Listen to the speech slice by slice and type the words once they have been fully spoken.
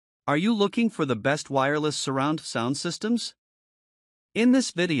Are you looking for the best wireless surround sound systems? In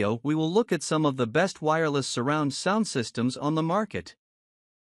this video, we will look at some of the best wireless surround sound systems on the market.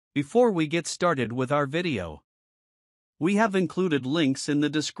 Before we get started with our video, we have included links in the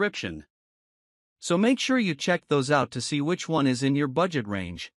description, so make sure you check those out to see which one is in your budget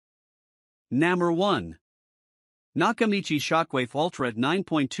range. Number 1. Nakamichi Shockwafe Ultra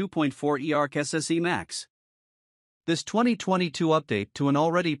 9.2.4 eARC SSE Max. This 2022 update to an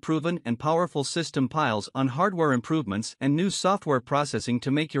already proven and powerful system piles on hardware improvements and new software processing to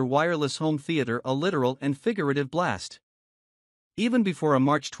make your wireless home theater a literal and figurative blast. Even before a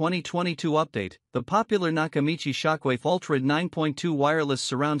March 2022 update, the popular Nakamichi Shockwafe Ultra 9.2 wireless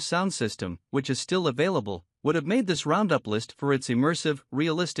surround sound system, which is still available, would have made this roundup list for its immersive,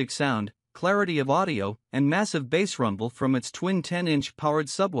 realistic sound, clarity of audio, and massive bass rumble from its twin 10-inch powered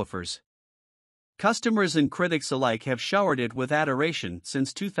subwoofers. Customers and critics alike have showered it with adoration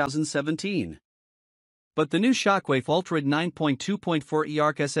since 2017. But the new Shockwafe Ultra 9.2.4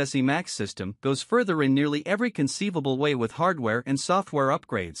 eARC SSE Max system goes further in nearly every conceivable way with hardware and software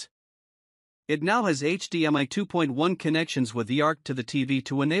upgrades. It now has HDMI 2.1 connections with eARC to the TV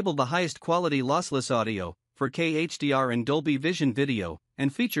to enable the highest quality lossless audio, 4K HDR and Dolby Vision video,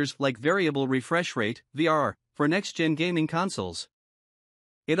 and features like variable refresh rate, VRR, for next-gen gaming consoles.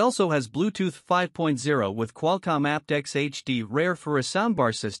 It also has Bluetooth 5.0 with Qualcomm aptX HD Rare for a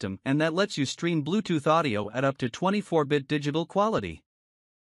soundbar system, and that lets you stream Bluetooth audio at up to 24-bit digital quality.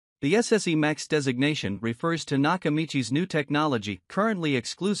 The SSE Max designation refers to Nakamichi's new technology currently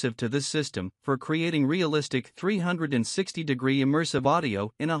exclusive to this system for creating realistic 360-degree immersive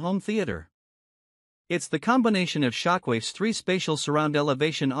audio in a home theater. It's the combination of Shockwave's three spatial surround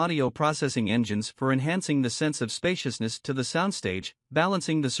elevation audio processing engines for enhancing the sense of spaciousness to the soundstage,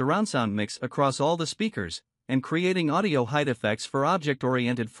 balancing the surround sound mix across all the speakers, and creating audio height effects for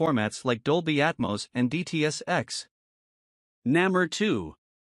object-oriented formats like Dolby Atmos and DTS-X. Number 2.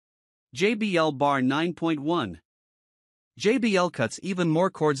 JBL Bar 9.1. JBL cuts even more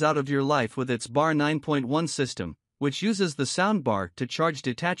cords out of your life with its Bar 9.1 system, which uses the soundbar to charge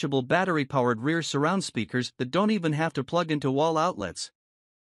detachable battery-powered rear surround speakers that don't even have to plug into wall outlets.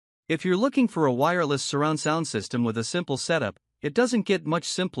 If you're looking for a wireless surround sound system with a simple setup, it doesn't get much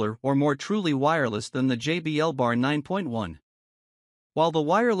simpler or more truly wireless than the JBL Bar 9.1. While the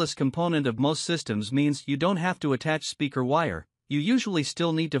wireless component of most systems means you don't have to attach speaker wire, you usually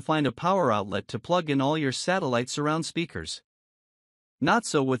still need to find a power outlet to plug in all your satellite surround speakers. Not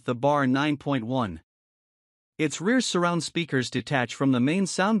so with the Bar 9.1. Its rear surround speakers detach from the main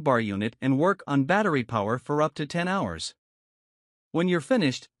soundbar unit and work on battery power for up to 10 hours. When you're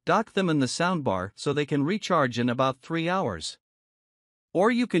finished, dock them in the soundbar so they can recharge in about 3 hours.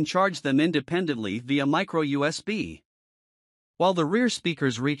 Or you can charge them independently via micro USB. While the rear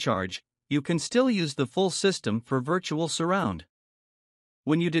speakers recharge, you can still use the full system for virtual surround.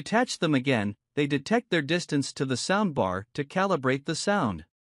 When you detach them again, they detect their distance to the soundbar to calibrate the sound.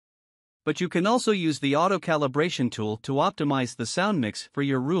 But you can also use the auto-calibration tool to optimize the sound mix for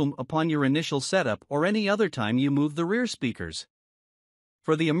your room upon your initial setup or any other time you move the rear speakers.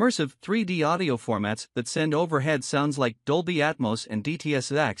 For the immersive 3D audio formats that send overhead sounds like Dolby Atmos and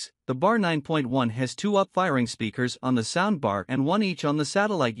DTS-X, the Bar 9.1 has two up-firing speakers on the soundbar and one each on the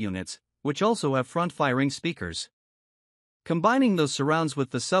satellite units, which also have front-firing speakers. Combining those surrounds with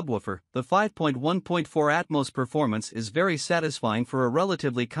the subwoofer, the 5.1.4 Atmos performance is very satisfying for a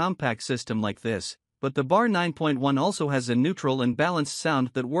relatively compact system like this, but the Bar 9.1 also has a neutral and balanced sound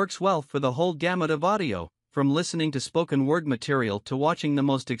that works well for the whole gamut of audio, from listening to spoken word material to watching the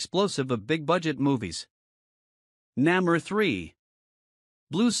most explosive of big-budget movies. Number 3.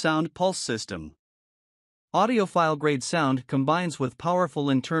 Bluesound PULSE System. Audiophile-grade sound combines with powerful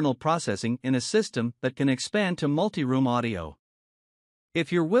internal processing in a system that can expand to multi-room audio.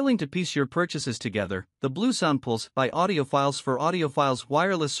 If you're willing to piece your purchases together, the Bluesound PULSE by Audiophiles for Audiophiles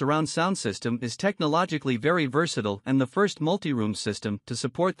wireless surround sound system is technologically very versatile and the first multi-room system to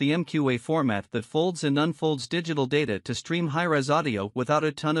support the MQA format that folds and unfolds digital data to stream high-res audio without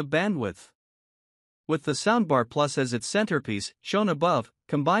a ton of bandwidth. With the Soundbar Plus as its centerpiece, shown above,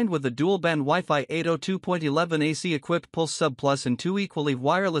 combined with a dual-band Wi-Fi 802.11 AC-equipped Pulse Sub Plus and two equally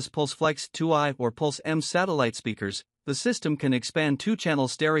wireless Pulse Flex 2i or Pulse M satellite speakers, the system can expand two-channel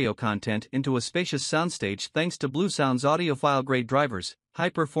stereo content into a spacious soundstage thanks to Bluesound's audiophile-grade drivers,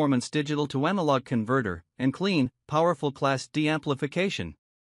 high-performance digital-to-analog converter, and clean, powerful Class D amplification.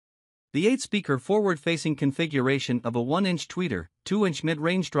 The 8-speaker forward-facing configuration of a 1-inch tweeter, 2-inch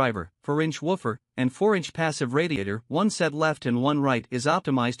mid-range driver, 4-inch woofer, and 4-inch passive radiator, one set left and one right, is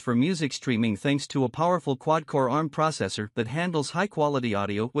optimized for music streaming thanks to a powerful quad-core ARM processor that handles high-quality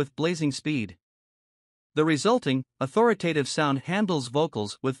audio with blazing speed. The resulting, authoritative sound handles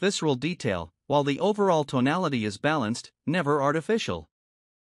vocals with visceral detail, while the overall tonality is balanced, never artificial.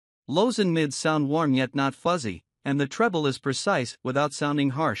 Lows and mids sound warm yet not fuzzy, and the treble is precise without sounding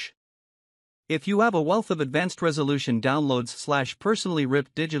harsh. If you have a wealth of advanced resolution downloads/personally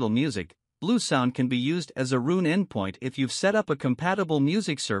ripped digital music, Bluesound can be used as a Roon endpoint if you've set up a compatible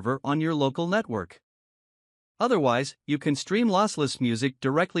music server on your local network. Otherwise, you can stream lossless music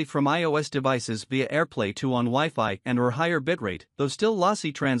directly from iOS devices via AirPlay 2 on Wi-Fi and/or higher bitrate, though still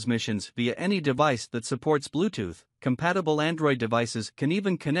lossy transmissions via any device that supports Bluetooth. Compatible Android devices can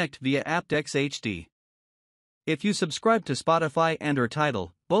even connect via aptX HD. If you subscribe to Spotify and/or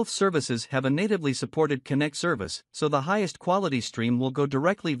Tidal, both services have a natively supported Connect service, so the highest quality stream will go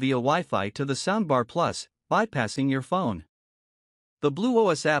directly via Wi-Fi to the Soundbar Plus, bypassing your phone. The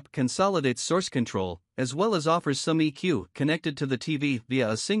BlueOS app consolidates source control, as well as offers some EQ connected to the TV via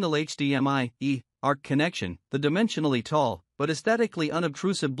a single HDMI eARC connection. The dimensionally tall, but aesthetically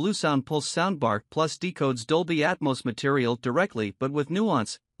unobtrusive Bluesound PULSE Soundbar Plus decodes Dolby Atmos material directly but with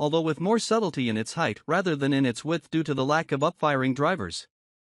nuance, although with more subtlety in its height rather than in its width due to the lack of upfiring drivers.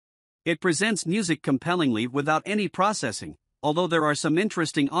 It presents music compellingly without any processing, although there are some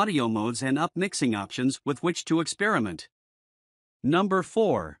interesting audio modes and up-mixing options with which to experiment. Number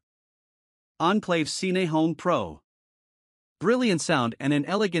 4. Enclave CineHome PRO. Brilliant sound and an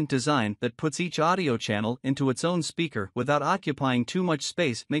elegant design that puts each audio channel into its own speaker without occupying too much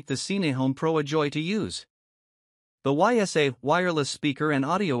space make the CineHome PRO a joy to use. The YSA Wireless Speaker and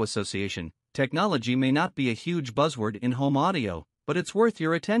Audio Association technology may not be a huge buzzword in home audio, but it's worth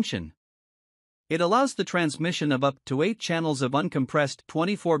your attention. It allows the transmission of up to 8 channels of uncompressed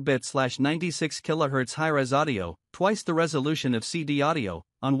 24-bit/96 kHz high-res audio, twice the resolution of CD audio,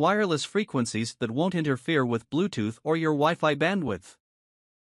 on wireless frequencies that won't interfere with Bluetooth or your Wi-Fi bandwidth.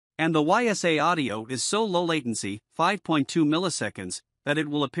 And the YSA audio is so low latency, 5.2 milliseconds, that it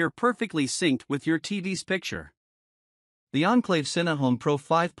will appear perfectly synced with your TV's picture. The Enclave CineHome PRO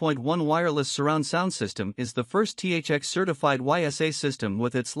 5.1 wireless surround sound system is the first THX-certified YSA system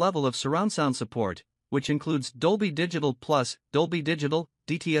with its level of surround sound support, which includes Dolby Digital Plus, Dolby Digital,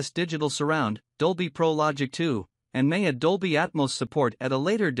 DTS Digital Surround, Dolby Pro Logic 2, and may add Dolby Atmos support at a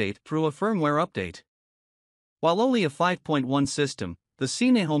later date through a firmware update. While only a 5.1 system, the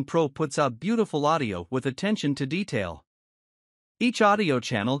CineHome PRO puts out beautiful audio with attention to detail. Each audio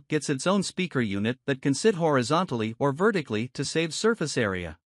channel gets its own speaker unit that can sit horizontally or vertically to save surface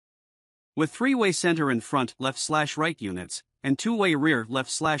area. With 3-way center and front left/right units, and 2-way rear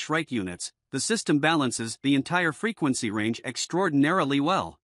left/right units, the system balances the entire frequency range extraordinarily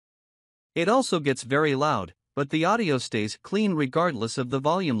well. It also gets very loud, but the audio stays clean regardless of the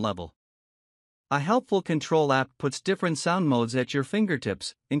volume level. A helpful control app puts different sound modes at your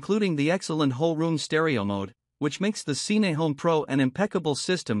fingertips, including the excellent whole room stereo mode, which makes the CineHome PRO an impeccable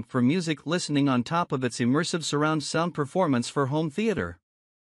system for music listening on top of its immersive surround sound performance for home theater.